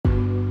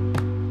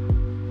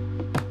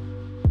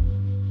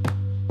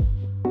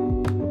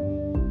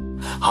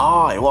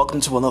Hi,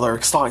 welcome to another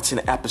exciting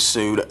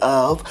episode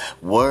of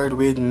Word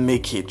with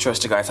Mickey.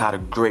 Trust you guys had a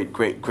great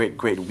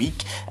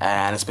week,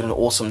 and it's been an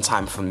awesome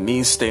time for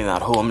me staying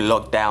at home,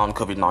 lockdown,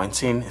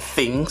 COVID-19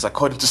 things,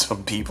 according to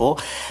some people,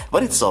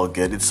 but it's all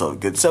good. So,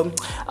 this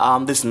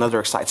is another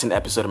exciting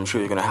episode. I'm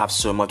sure you're going to have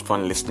so much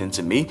fun listening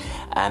to me,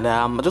 and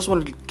I just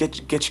wanted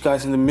to get you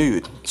guys in the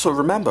mood. So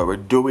remember, we're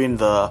doing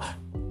the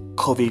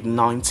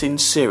COVID-19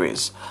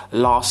 series.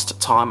 Last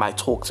time I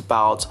talked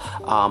about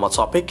a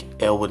topic,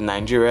 would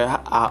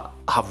Nigeria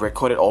have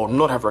recorded or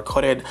not have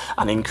recorded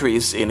an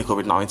increase in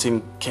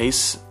COVID-19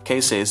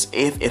 cases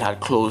if it had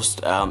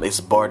closed its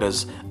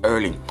borders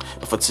early.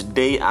 But for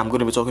today, I'm going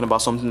to be talking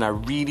about something that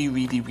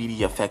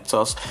really affects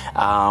us,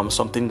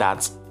 something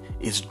that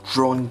is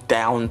drawn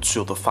down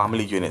to the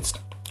family unit.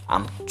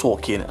 I'm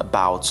talking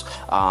about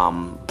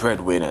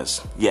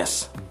breadwinners.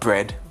 Yes,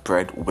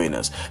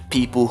 breadwinners.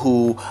 People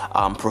who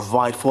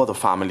provide for the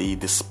family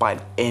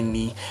despite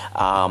any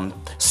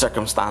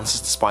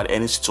circumstances, despite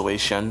any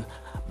situation.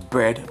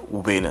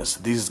 Breadwinners.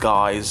 These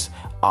guys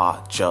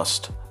are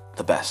just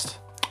the best.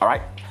 All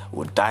right,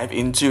 we'll dive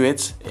into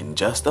it in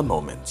just a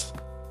moment.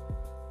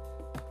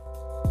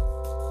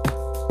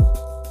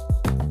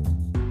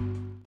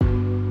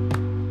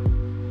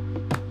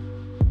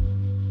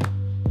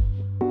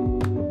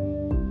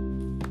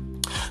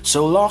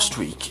 So last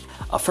week,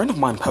 a friend of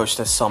mine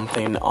posted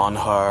something on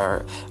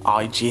her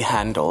IG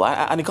handle,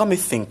 and it got me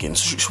thinking.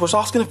 She was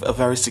asking a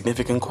very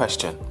significant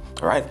question,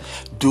 right?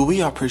 Do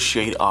we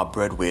appreciate our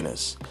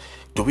breadwinners?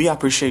 Do we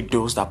appreciate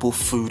those that put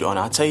food on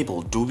our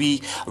table? Do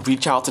we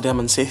reach out to them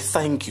and say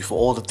thank you for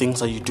all the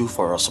things that you do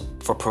for us,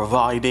 for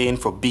providing,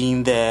 for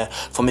being there,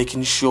 for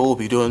making sure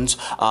we don't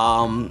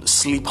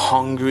sleep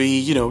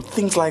hungry,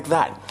 things like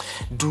that?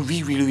 Do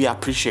we really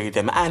appreciate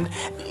them? And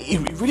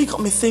it really got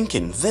me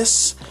thinking,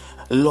 this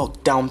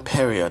lockdown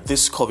period,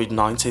 this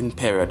COVID-19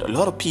 period, a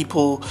lot of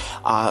people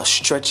are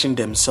stretching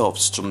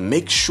themselves to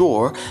make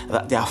sure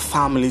that their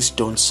families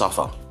don't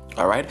suffer.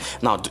 All right.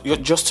 Now, you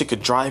just take a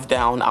drive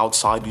down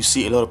outside. You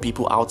see a lot of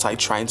people outside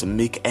trying to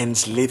make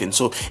ends living.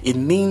 So it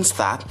means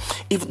that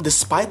even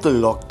despite the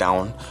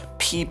lockdown,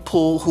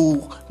 people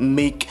who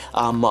make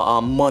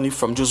money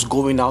from just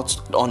going out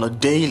on a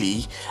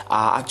daily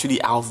are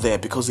actually out there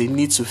because they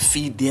need to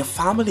feed their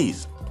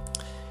families.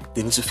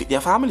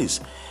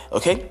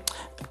 Okay.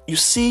 You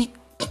see,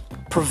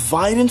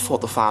 providing for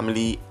the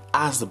family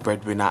as the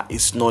breadwinner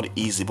is not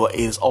easy, but it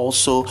is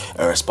also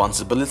a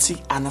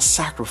responsibility and a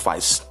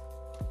sacrifice.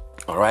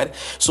 All right.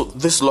 So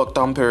this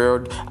lockdown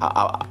period,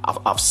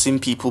 I've seen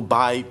people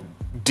buy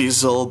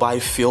diesel, buy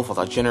fuel for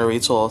their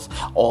generators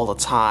all the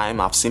time.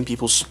 I've seen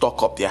people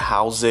stock up their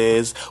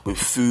houses with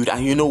food,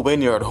 and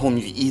when you're at home,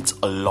 you eat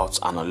a lot.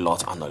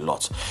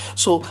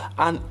 So,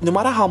 and no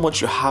matter how much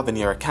you have in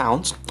your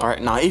account, all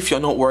right, now if you're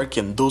not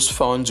working, those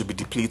funds will be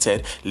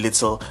depleted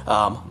little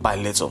by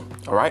little.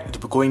 All right,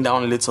 it'll be going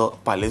down little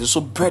by little. So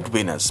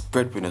breadwinners,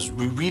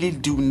 we really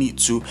do need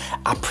to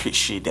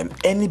appreciate them.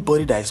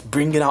 Anybody that is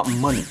bringing out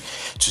money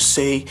to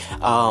say,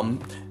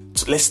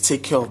 let's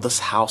take care of this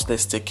house,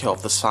 let's take care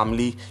of this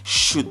family,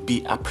 should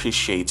be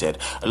appreciated.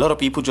 A lot of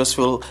people just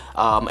feel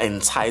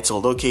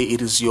entitled. Okay,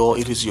 it is your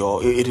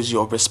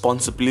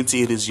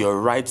responsibility, it is your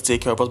right to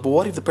take care of us. But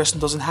what if the person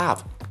doesn't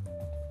have?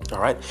 All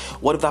right,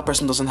 what if that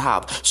person doesn't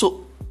have?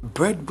 So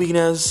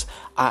breadwinners,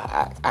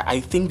 I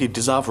think they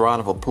deserve a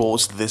round of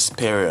applause this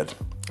period.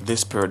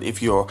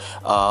 If you're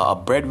a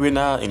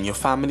breadwinner in your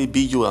family, be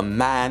you a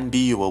man, be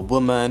you a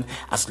woman,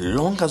 as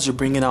long as you're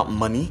bringing out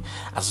money,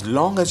 as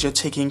long as you're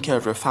taking care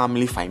of your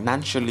family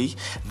financially,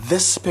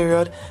 this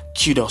period,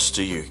 kudos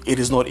to you. It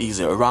is not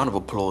easy. A round of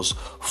applause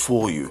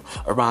for you.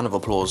 A round of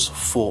applause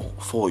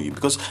for you,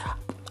 because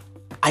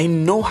I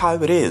know how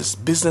it is.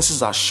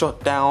 Businesses are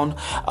shut down.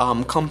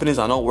 Companies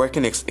are not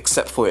working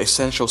except for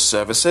essential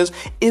services.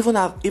 Even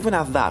at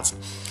that,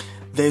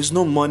 there's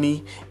no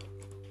money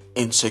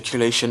in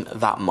circulation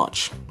that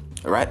much.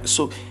 All right.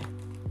 So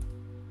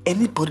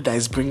anybody that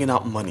is bringing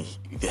out money,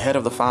 the head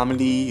of the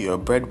family, you're a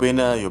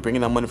breadwinner, you're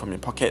bringing out money from your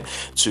pocket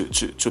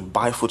to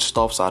buy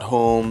foodstuffs at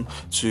home,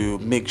 to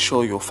make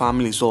sure your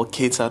family is all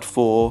catered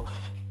for,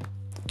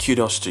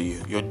 kudos to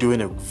you. You're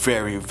doing a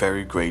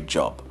very great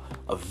job.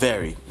 A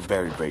very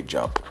great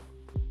job.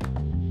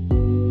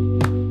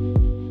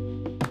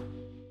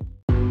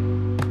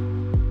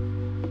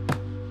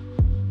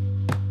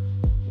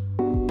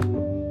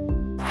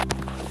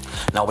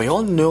 Now, we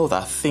all know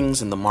that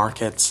things in the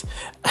markets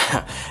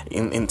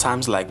in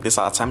times like this,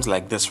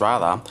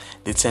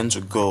 they tend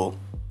to go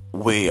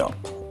way up.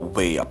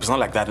 It's not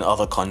like that in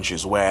other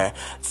countries where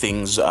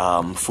things,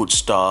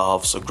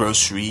 foodstuffs,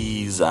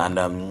 groceries,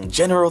 and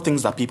general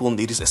things that people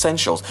need, is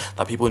essentials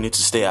that people need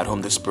to stay at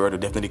home this period, will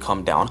definitely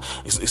come down.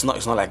 It's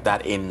not like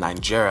that in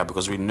Nigeria,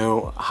 because we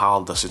know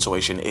how the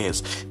situation is.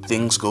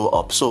 Things go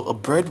up. So a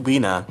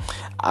breadwinner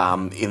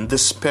in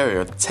this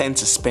period tend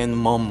to spend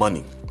more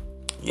money.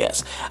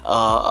 Yes,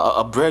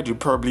 a bread you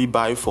probably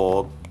buy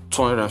for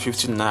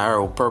 250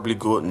 naira will probably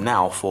go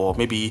now for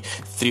maybe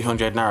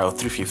 300 naira or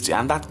 350,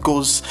 and that's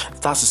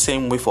the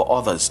same way for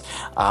others.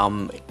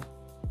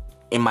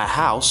 in my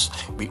house,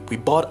 we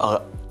bought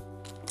a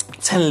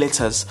 10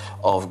 liters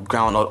of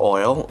groundnut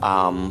oil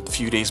a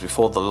few days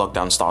before the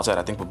lockdown started.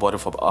 I think we bought it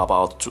for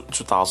about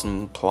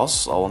 2,000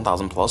 plus or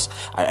 1,000 plus.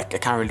 I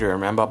can't really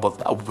remember,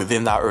 but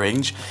within that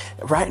range.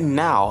 Right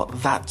now,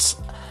 that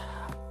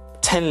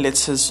 10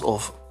 liters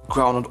of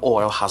groundnut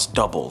oil has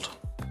doubled.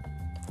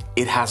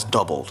 It has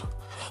doubled.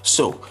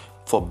 So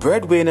for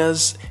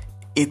breadwinners,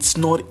 it's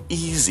not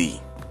easy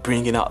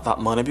bringing out that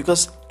money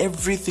because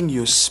everything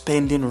you're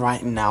spending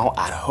right now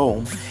at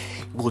home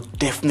will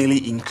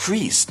definitely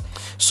increase.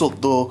 So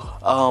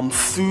the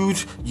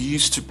food you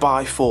used to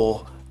buy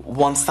for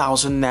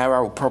 1,000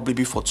 naira will probably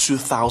be for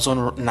 2,000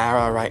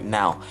 naira right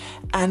now,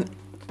 and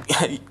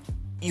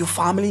your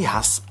family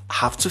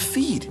have to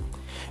feed.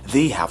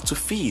 They have to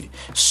feed.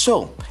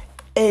 So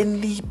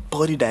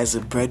anybody that is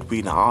a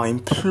breadwinner, I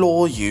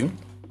implore you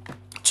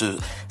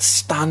to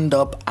stand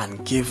up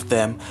and give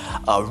them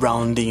a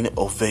rounding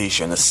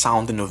ovation, a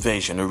sounding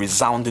ovation, a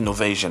resounding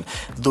ovation.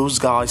 These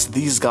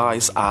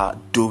guys are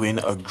doing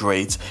a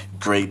great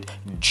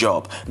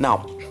job.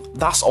 Now,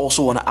 that's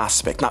also one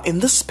aspect. Now, in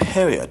this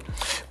period,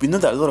 we know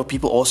that a lot of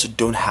people also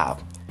don't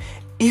have.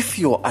 If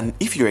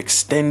you're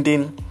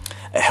extending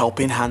a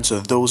helping hand to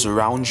those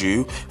around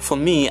you, for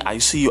me, I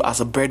see you as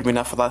a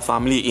breadwinner for that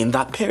family in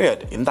that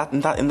period, in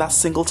that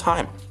single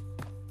time.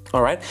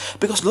 All right,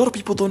 because a lot of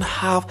people don't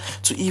have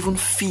to even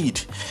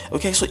feed.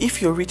 Okay, so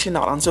if you're reaching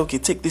out and say, okay,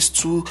 take this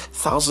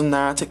 2,000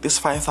 naira, take this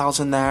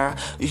 5,000 naira,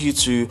 you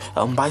to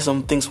buy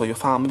some things for your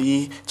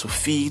family to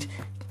feed,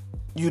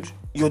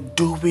 you're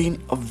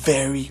doing a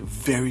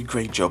very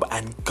great job,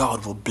 and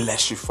God will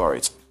bless you for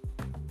it.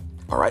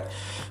 All right,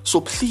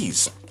 so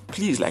please,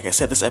 like I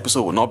said, this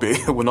episode will not be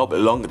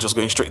long. Just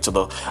going straight to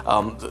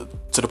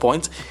the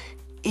point.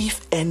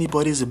 If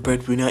anybody is a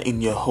breadwinner in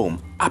your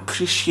home,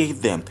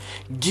 appreciate them.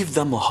 Give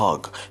them a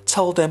hug.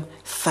 Tell them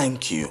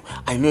thank you.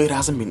 I know it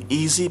hasn't been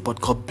easy,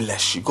 but God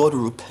bless you. God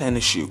will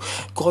replenish you.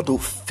 God will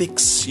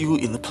fix you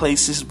in the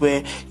places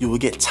where you will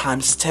get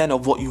times 10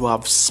 of what you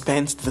have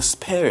spent this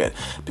period.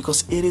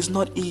 Because it is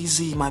not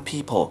easy, my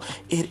people.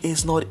 It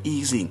is not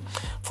easy.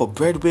 For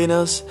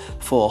breadwinners,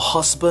 for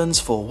husbands,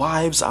 for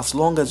wives, as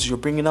long as you're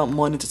bringing out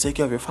money to take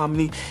care of your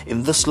family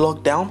in this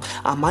lockdown,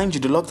 and mind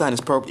you, the lockdown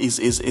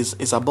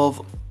is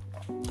above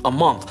a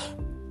month.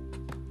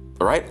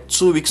 All right,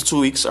 2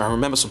 weeks. I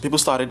remember some people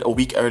started a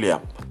week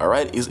earlier. All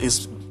right,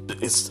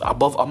 it's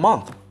above a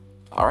month.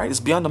 All right, it's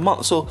beyond a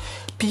month. So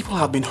people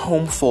have been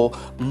home for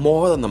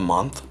more than a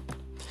month,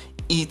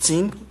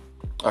 eating,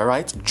 all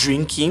right,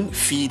 drinking,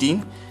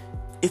 feeding.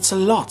 It's a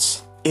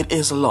lot. It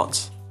is a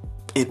lot.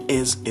 It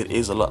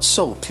is a lot.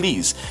 So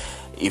please,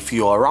 if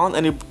you're around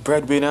any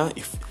breadwinner,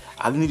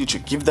 I need you to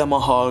give them a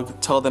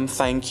hug, tell them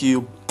thank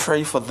you,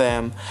 pray for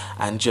them,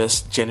 and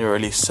just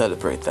generally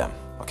celebrate them.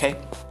 Okay?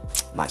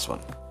 Nice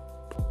one.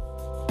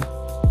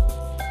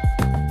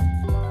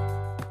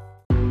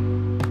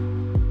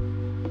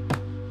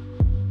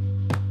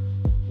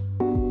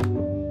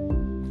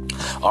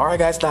 Alright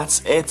guys,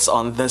 that's it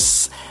on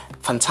this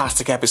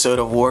fantastic episode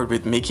of Word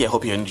with Mickey. I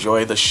hope you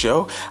enjoy the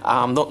show.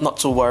 Not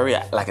to worry,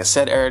 like I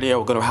said earlier,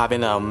 we're going to have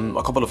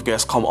a couple of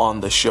guests come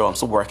on the show. I'm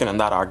still working on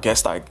that. Our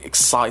guests are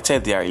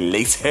excited, they are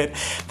elated,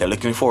 they're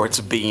looking forward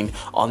to being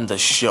on the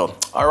show.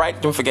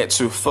 Alright, don't forget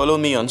to follow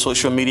me on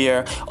social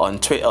media. On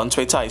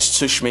Twitter is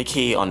Tush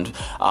Mickey. On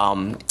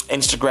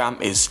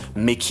Instagram is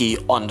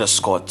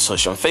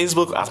Mickey_Tush. On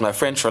Facebook, as my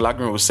friend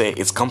Trelagrin will say,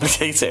 it's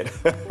complicated.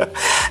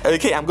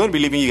 Okay, I'm going to be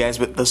leaving you guys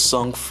with the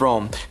song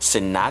from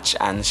Sinach,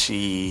 and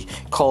she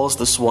calls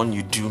this one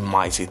You Do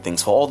Mighty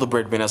Things. For all the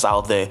breadwinners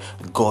out there,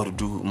 God will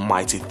do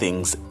mighty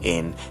things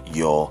in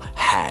your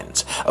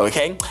hands.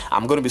 Okay,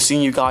 I'm going to be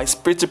seeing you guys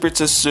pretty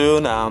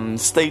soon.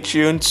 Stay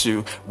tuned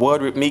to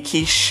Word with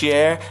Mickey.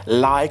 Share,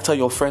 like, tell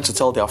your friends to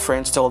tell their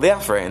friends, tell their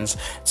friends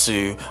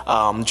to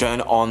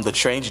join on the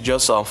train.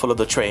 Just follow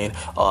the train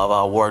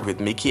of Word with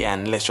Mickey,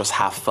 and let's just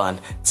have fun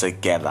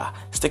together.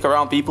 Stick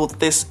around, people.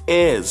 This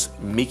is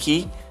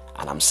Mickey,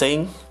 and I'm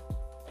saying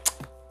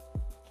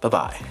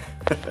bye-bye.